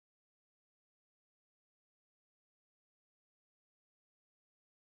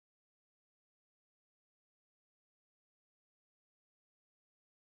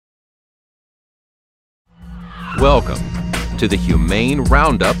Welcome to the Humane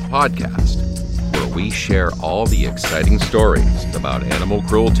Roundup podcast, where we share all the exciting stories about animal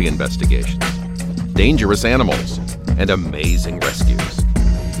cruelty investigations, dangerous animals, and amazing rescues.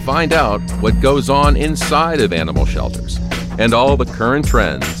 Find out what goes on inside of animal shelters and all the current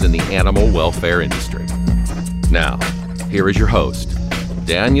trends in the animal welfare industry. Now, here is your host,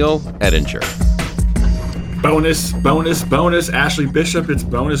 Daniel Ettinger. Bonus. Ashley Bishop, it's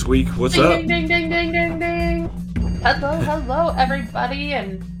bonus week. What's up? Ding, ding, ding, ding, ding. Hello, everybody,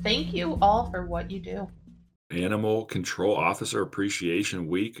 and thank you all for what you do. Animal Control Officer Appreciation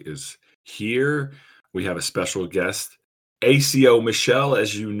Week is here. We have a special guest, ACO Michelle,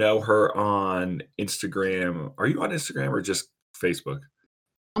 as you know her on Instagram. Are you on Instagram or just Facebook?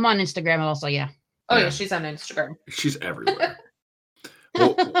 I'm on Instagram also, yeah. Oh, yeah, she's on Instagram. She's everywhere.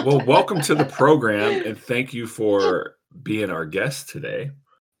 Well, welcome to the program, and thank you for being our guest today.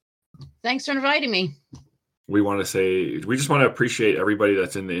 Thanks for inviting me. We just want to appreciate everybody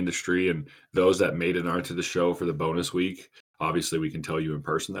that's in the industry and those that made it onto the show for the bonus week. Obviously, we can tell you in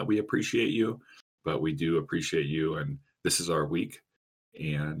person that we appreciate you, but we do appreciate you, and this is our week,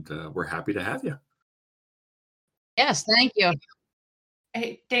 and we're happy to have you. Yes, thank you.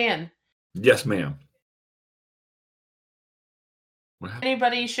 Hey, Dan. Yes, ma'am.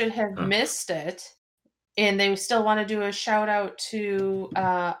 Anybody should have missed it, and they still want to do a shout out to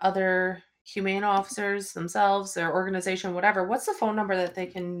other humane officers themselves, their organization, whatever. What's the phone number that they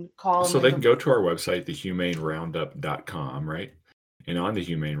can call? So they can go to our website, thehumaneroundup.com, right? And on the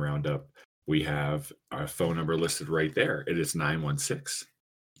Humane Roundup, we have our phone number listed right there. It is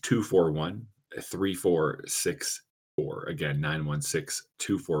 916-241-3464. Again,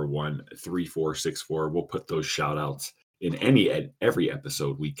 916-241-3464. We'll put those shout outs in every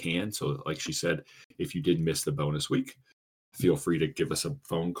episode we can. So like she said, if you did miss the bonus week, feel free to give us a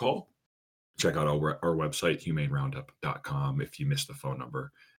phone call. Check out our website, humaneroundup.com. If you missed the phone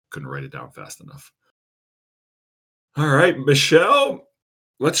number, couldn't write it down fast enough. All right, Michelle,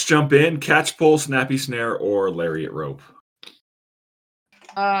 let's jump in. Catch pole, snappy snare, or lariat rope?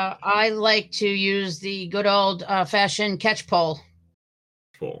 I like to use the good old fashioned catch pole.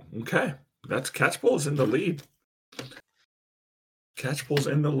 Okay, that's catch pole's in the lead. Catch pole's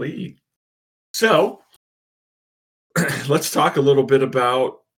in the lead. So let's talk a little bit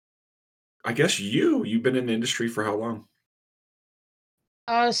about, I guess you've been in the industry for how long?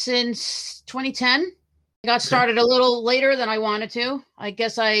 Since 2010. I got started a little later than I wanted to. I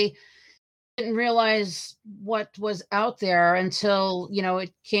guess I didn't realize what was out there until,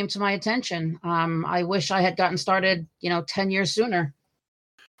 it came to my attention. I wish I had gotten started, 10 years sooner.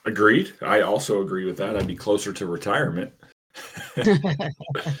 Agreed. I also agree with that. I'd be closer to retirement.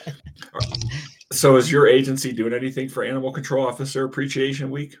 So is your agency doing anything for Animal Control Officer Appreciation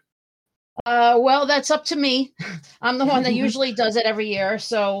Week? Well, that's up to me. I'm the one that usually does it every year.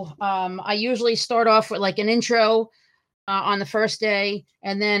 So I usually start off with like an intro on the first day,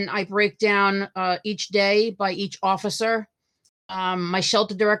 and then I break down each day by each officer. My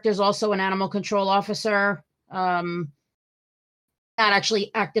shelter director is also an animal control officer. Not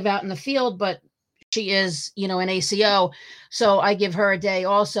actually active out in the field, but she is, an ACO. So I give her a day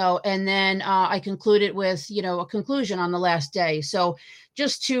also. And then I conclude it with, a conclusion on the last day. So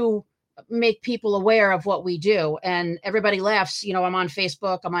just to make people aware of what we do. And everybody laughs, I'm on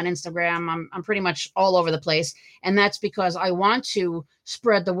Facebook, I'm on Instagram, I'm pretty much all over the place. And that's because I want to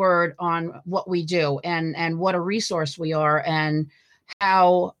spread the word on what we do and what a resource we are, and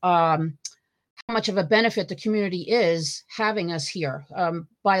how much of a benefit the community is having us here.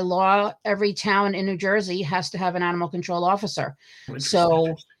 By law, every town in New Jersey has to have an animal control officer.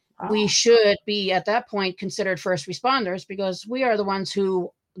 So we should be at that point considered first responders, because we are the ones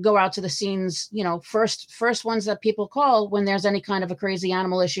who go out to the scenes, first ones that people call when there's any kind of a crazy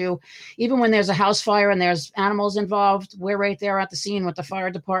animal issue. Even when there's a house fire and there's animals involved, we're right there at the scene with the fire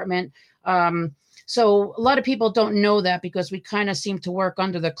department. So a lot of people don't know that, because we kind of seem to work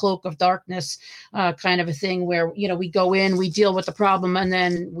under the cloak of darkness, kind of a thing where, we go in, we deal with the problem, and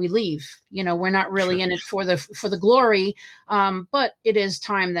then we leave. We're not really in it for the glory, but it is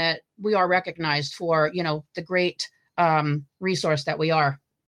time that we are recognized for, the great resource that we are.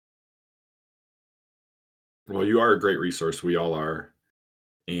 Well, you are a great resource. We all are.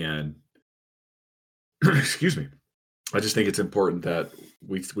 And excuse me. I just think it's important that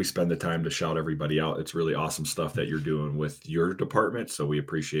we spend the time to shout everybody out. It's really awesome stuff that you're doing with your department. So we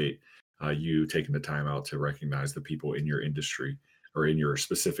appreciate you taking the time out to recognize the people in your industry or in your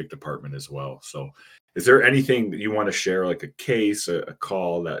specific department as well. So is there anything that you want to share, like a case, a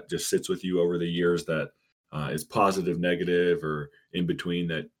call that just sits with you over the years that is positive, negative, or in between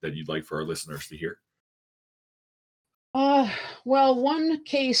that you'd like for our listeners to hear? Uh, well, one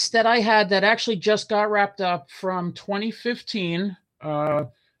case that I had that actually just got wrapped up from 2015.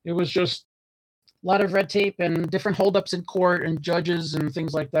 It was just a lot of red tape and different holdups in court and judges and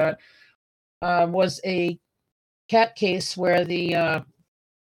things like that. Was a cat case where the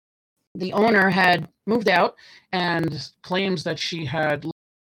owner had moved out and claims that she had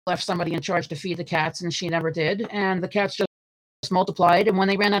left somebody in charge to feed the cats, and she never did. And the cats just multiplied, and when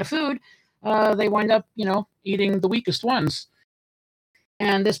they ran out of food, they wind up, eating the weakest ones.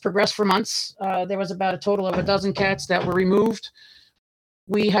 And this progressed for months. There was about a total of a dozen cats that were removed.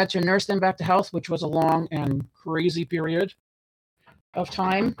 We had to nurse them back to health, which was a long and crazy period of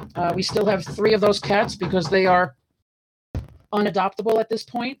time. We still have 3 of those cats because they are unadoptable at this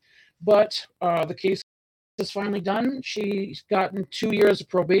point. But the case is finally done. She's gotten 2 years of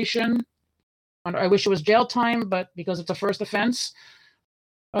probation. And I wish it was jail time, but because it's a first offense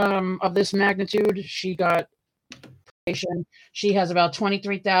of this magnitude, she got probation. She has about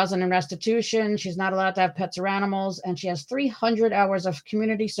 $23,000 in restitution. She's not allowed to have pets or animals, and she has 300 hours of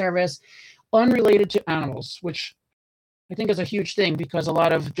community service unrelated to animals, which I think is a huge thing because a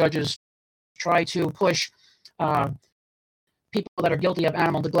lot of judges try to push people that are guilty of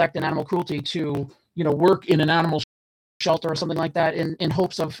animal neglect and animal cruelty to, work in an animal shelter or something like that in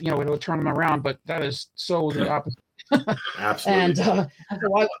hopes of, it would turn them around. But that is so the opposite. Absolutely. And so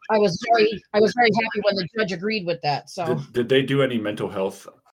I was very happy when the judge agreed with that. So did they do any mental health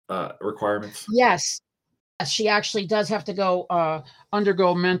requirements? Yes, she actually does have to go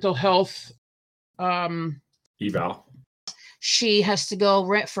undergo mental health eval. She has to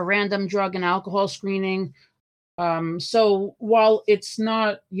go for random drug and alcohol screening. So while it's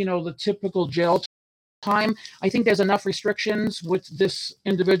not, the typical jail time, I think there's enough restrictions with this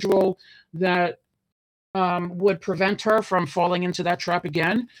individual that would prevent her from falling into that trap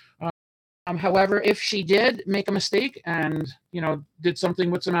again. However, if she did make a mistake and, did something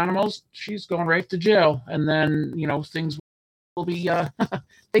with some animals, she's going right to jail. And then, things will be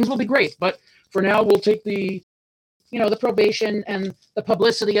things will be great. But for now, we'll take the probation and the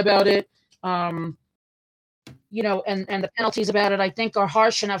publicity about it, and the penalties about it, I think are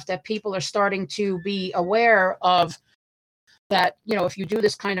harsh enough that people are starting to be aware of that, if you do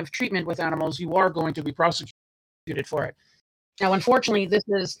this kind of treatment with animals, you are going to be prosecuted for it. Now, unfortunately, this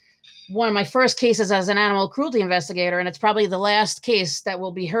is one of my first cases as an animal cruelty investigator, and it's probably the last case that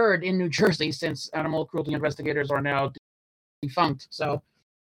will be heard in New Jersey since animal cruelty investigators are now defunct. So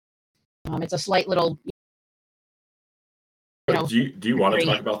it's a slight little... Do you want to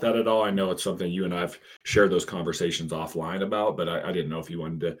talk about that at all? I know it's something you and I've shared those conversations offline about, but I didn't know if you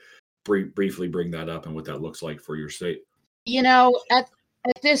wanted to briefly bring that up and what that looks like for your state. At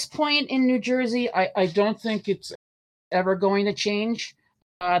this point in New Jersey, I don't think it's ever going to change,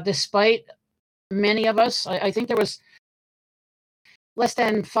 despite many of us. I think there was less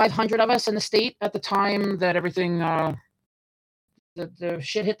than 500 of us in the state at the time that everything, the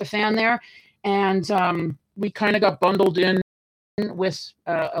shit hit the fan there. And we kind of got bundled in with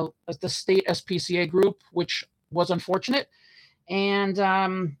the state SPCA group, which was unfortunate.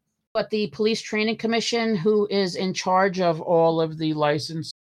 And but the Police Training Commission, who is in charge of all of the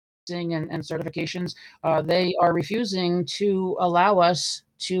licensing and certifications, they are refusing to allow us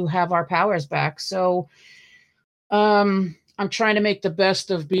to have our powers back. So I'm trying to make the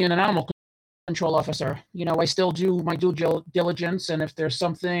best of being an animal control officer. I still do my due diligence, and if there's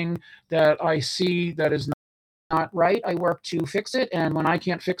something that I see that is not right, I work to fix it. And when I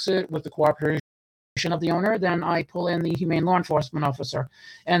can't fix it with the cooperation of the owner, then I pull in the humane law enforcement officer,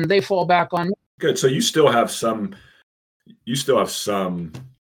 and they fall back on me. Good. So you still have some,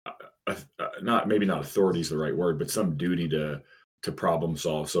 not authority is the right word, but some duty to problem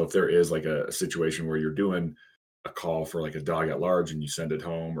solve. So if there is like a situation where you're doing a call for like a dog at large and you send it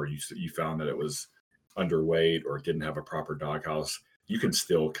home, or you found that it was underweight or didn't have a proper dog house, you can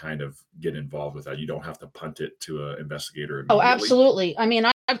still kind of get involved with that. You don't have to punt it to an investigator. Oh, absolutely. I mean,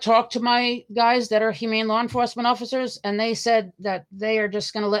 I've talked to my guys that are humane law enforcement officers, and they said that they are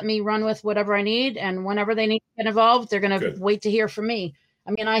just going to let me run with whatever I need. And whenever they need to get involved, they're going to wait to hear from me.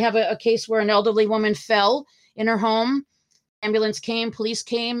 I mean, I have a case where an elderly woman fell in her home. Ambulance came, police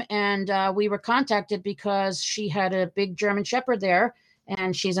came, and we were contacted because she had a big German Shepherd there,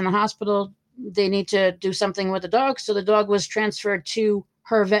 and she's in the hospital. They need to do something with the dog. So the dog was transferred to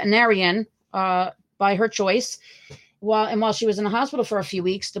her veterinarian by her choice. While she was in the hospital for a few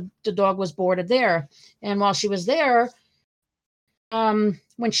weeks, the dog was boarded there. And while she was there,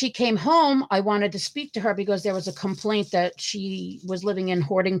 when she came home, I wanted to speak to her because there was a complaint that she was living in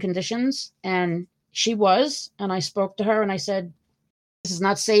hoarding conditions, and she was. And I spoke to her and I said, this is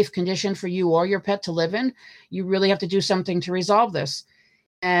not safe condition for you or your pet to live in. You really have to do something to resolve this.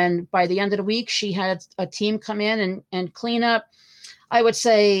 And by the end of the week, she had a team come in and clean up, I would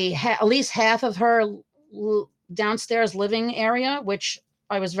say at least half of her downstairs living area, which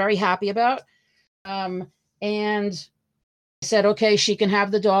I was very happy about. And I said, okay, she can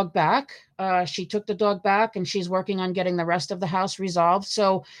have the dog back. She took the dog back and she's working on getting the rest of the house resolved.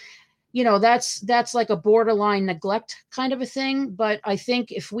 So, that's like a borderline neglect kind of a thing. But I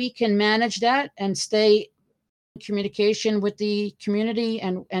think if we can manage that and stay in communication with the community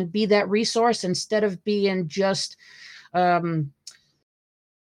and be that resource instead of being just,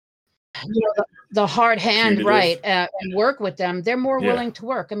 the hard hand, Punitive. right, and work with them, they're more Yeah. willing to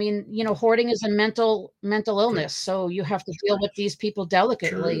work. I mean, hoarding is a mental illness, so you have to deal with these people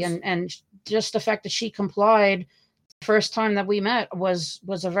delicately. Sure is. And just the fact that she complied the first time that we met was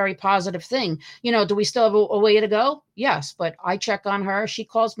a very positive thing. Do we still have a way to go? Yes, but I check on her. She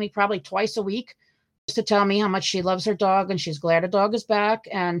calls me probably twice a week just to tell me how much she loves her dog and she's glad her dog is back.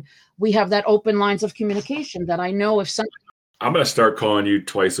 And we have that open lines of communication that I know if some I'm going to start calling you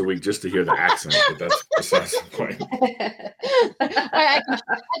twice a week just to hear the accent, but that's besides the point. I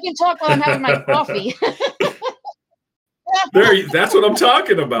can talk while I'm having my coffee. That's what I'm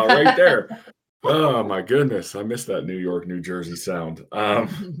talking about right there. Oh my goodness. I miss that New York, New Jersey sound.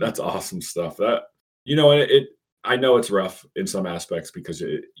 That's awesome stuff. That, I know it's rough in some aspects because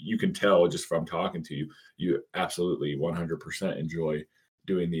you can tell just from talking to you, you absolutely 100% enjoy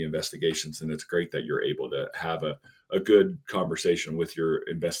doing the investigations. And it's great that you're able to have a good conversation with your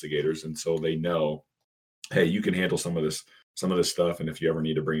investigators. And so they know, hey, you can handle some of this stuff. And if you ever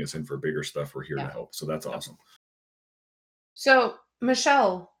need to bring us in for bigger stuff, we're here to help. So that's awesome. So,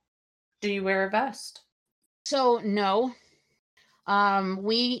 Michelle, do you wear a vest? So no,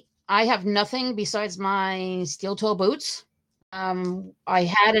 I have nothing besides my steel toe boots. I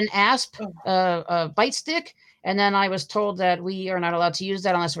had an ASP, a bite stick, and then I was told that we are not allowed to use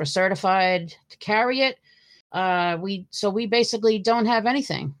that unless we're certified to carry it. We basically don't have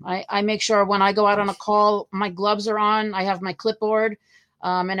anything. I make sure when I go out on a call, my gloves are on. I have my clipboard.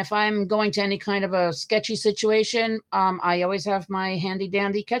 And if I'm going to any kind of a sketchy situation, I always have my handy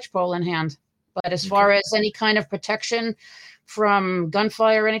dandy catch pole in hand. But as far as any kind of protection from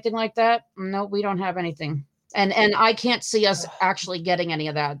gunfire or anything like that, no, we don't have anything. And I can't see us actually getting any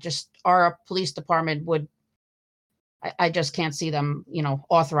of that. Just our police department would, I just can't see them,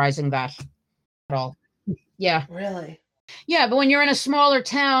 authorizing that at all. Yeah. Really? Yeah. But when you're in a smaller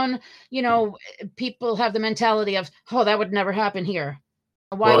town, people have the mentality of, oh, that would never happen here.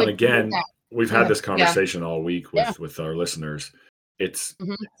 Why would and again, we've had this conversation all week with our listeners. It's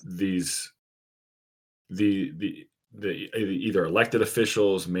these, the either elected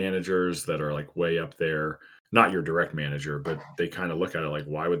officials, managers that are like way up there, not your direct manager, but they kind of look at it like,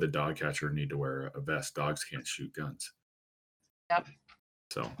 why would the dog catcher need to wear a vest? Dogs can't shoot guns. Yep.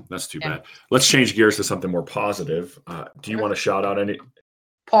 So that's too bad. Let's change gears to something more positive. Do you want to shout out any?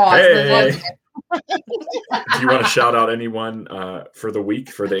 Pause. Hey! Do you want to shout out anyone for the week,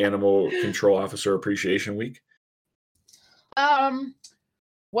 for the Animal Control Officer Appreciation Week?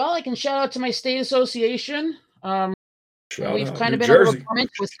 Well, I can shout out to my state association. We've kind of been Jersey. a little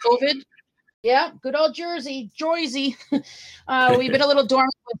dormant with COVID. Yeah, good old Jersey. We've been a little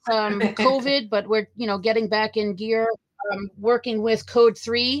dormant with COVID, but we're getting back in gear. Working with Code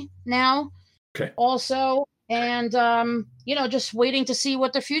 3 now. Okay. Also, and just waiting to see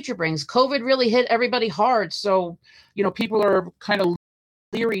what the future brings. COVID really hit everybody hard, so people are kind of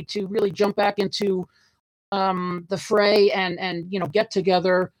leery to really jump back into the fray and get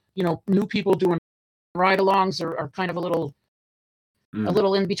together. New people doing ride-alongs are kind of a little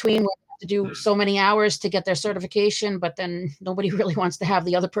in between. We have to do so many hours to get their certification, but then nobody really wants to have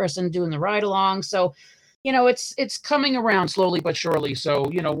the other person doing the ride-along. So, it's coming around slowly but surely. So,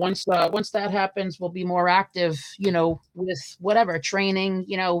 once that happens, we'll be more active, with whatever training,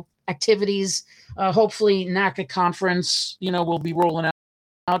 activities. Hopefully NACA conference, we'll be rolling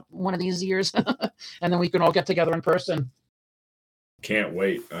out one of these years and then we can all get together in person. Can't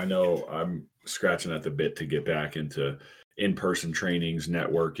wait. I know I'm scratching at the bit to get back into in-person trainings,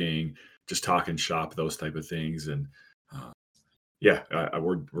 networking, just talking shop, those type of things. And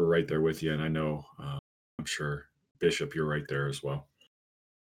we're right there with you. And I know, I'm sure Bishop, you're right there as well.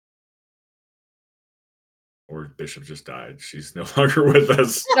 Or Bishop just died. She's no longer with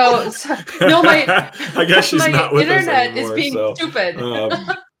us. No, I guess she's not with us internet anymore. is being stupid.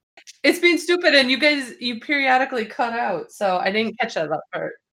 It's being stupid, and you periodically cut out, so I didn't catch that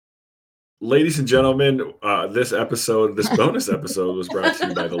part. ladies and gentlemen, this bonus episode was brought to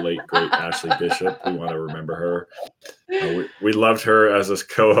you by the late, great Ashley Bishop. We want to remember her. We loved her as a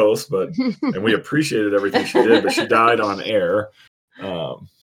co-host, and we appreciated everything she did, but she died on air. Oh,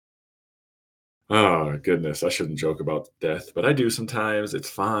 goodness. I shouldn't joke about death, but I do sometimes. It's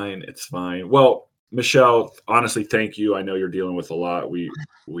fine. It's fine. Well, Michelle, honestly, thank you. I know you're dealing with a lot. We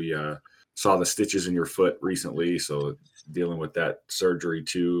saw the stitches in your foot recently, so dealing with that surgery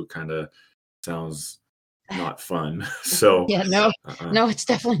too kind of sounds not fun. So yeah, no, it's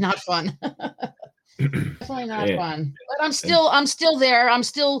definitely not fun. Definitely not fun. But I'm still there. I'm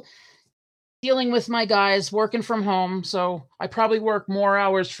still dealing with my guys, working from home. So I probably work more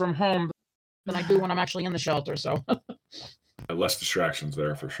hours from home than I do when I'm actually in the shelter. So less distractions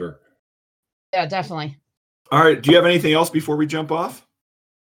there for sure. Yeah, definitely. All right. Do you have anything else before we jump off?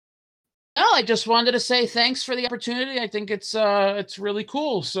 No, I just wanted to say thanks for the opportunity. I think it's really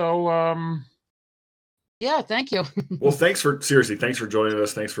cool. So yeah, thank you. Well, thanks for joining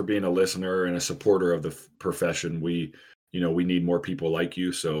us. Thanks for being a listener and a supporter of the profession. We need more people like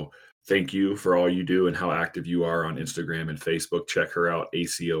you. So thank you for all you do and how active you are on Instagram and Facebook. Check her out,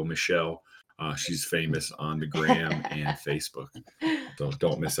 ACO Michelle. She's famous on the gram and Facebook. So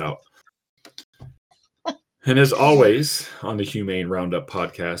don't miss out. And as always, on the Humane Roundup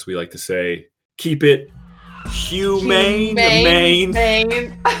podcast, we like to say, keep it humane.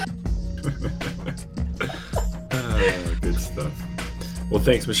 Good stuff. Well,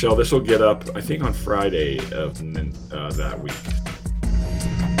 thanks, Michelle. This will get up, I think, on Friday of that week.